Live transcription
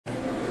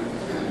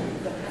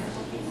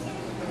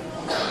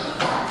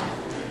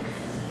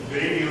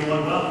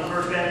everyone welcome to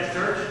First Baptist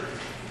Church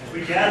as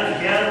we gather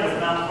together with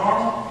Mount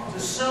Carmel to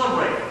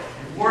celebrate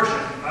and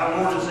worship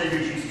our Lord and Savior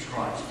Jesus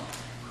Christ.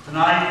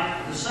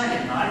 Tonight, the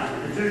second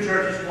night, the two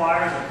churches'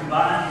 choirs have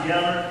combined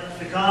together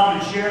to come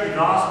and share the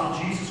gospel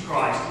of Jesus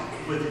Christ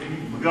with the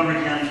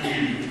Montgomery County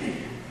community.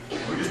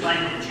 We're just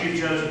thankful that you've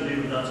chosen to be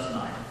with us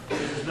tonight.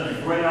 This has been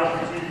a great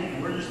opportunity,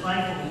 and we're just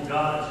thankful for what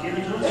God has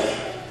given to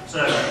us.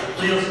 So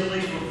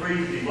please feel free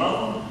to be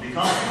welcome, to be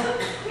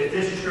comfortable. If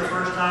this is your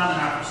first time in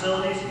our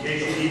facilities, in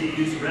case you need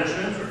to use the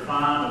restrooms or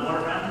find the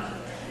water fountains,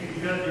 you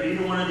can go through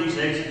either one of these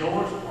exit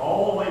doors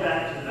all the way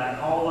back to the back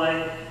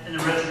hallway, and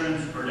the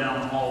restrooms are down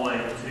the hallway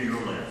to your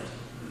left.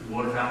 The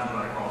water fountains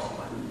right across the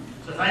way.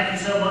 So thank you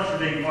so much for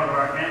being part of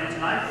our family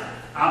tonight.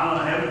 I'm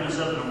going to open this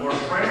up in a word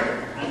of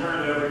prayer and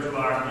turn it over to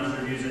our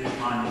minister of music,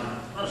 Mind.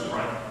 Let us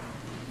pray.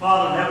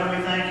 Father in heaven,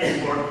 we thank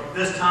you for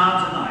this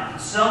time tonight to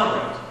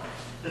celebrate,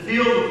 to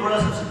feel the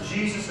presence of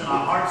Jesus in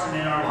our hearts and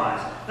in our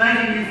lives.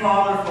 Thanking you,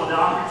 Father, for the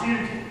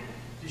opportunity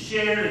to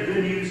share the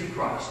good news of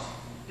Christ.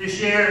 To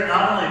share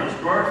not only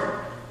his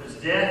birth, but his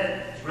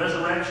death, his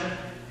resurrection,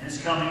 and his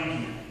coming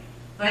again.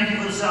 Thank you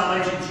for the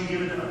salvation that you've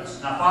given to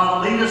us. Now,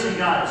 Father, lead us and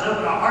guide us.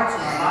 Open our hearts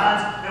and our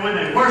minds that we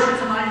may worship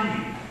tonight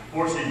in you.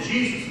 For it's in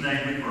Jesus'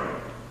 name we pray.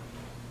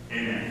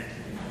 Amen.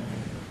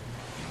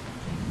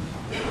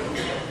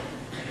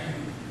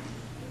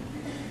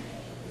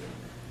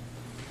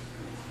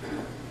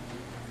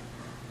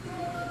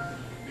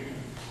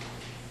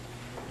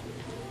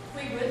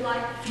 We would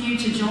like for you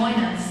to join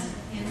us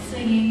in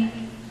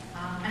singing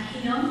a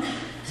hymn.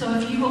 So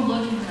if you will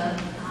look in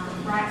the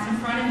racks in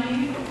front of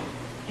you,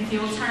 if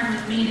you will turn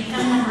with me to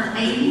hymn number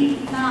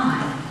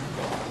 89.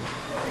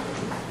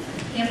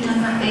 Hymn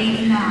number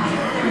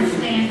 89.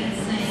 Stand.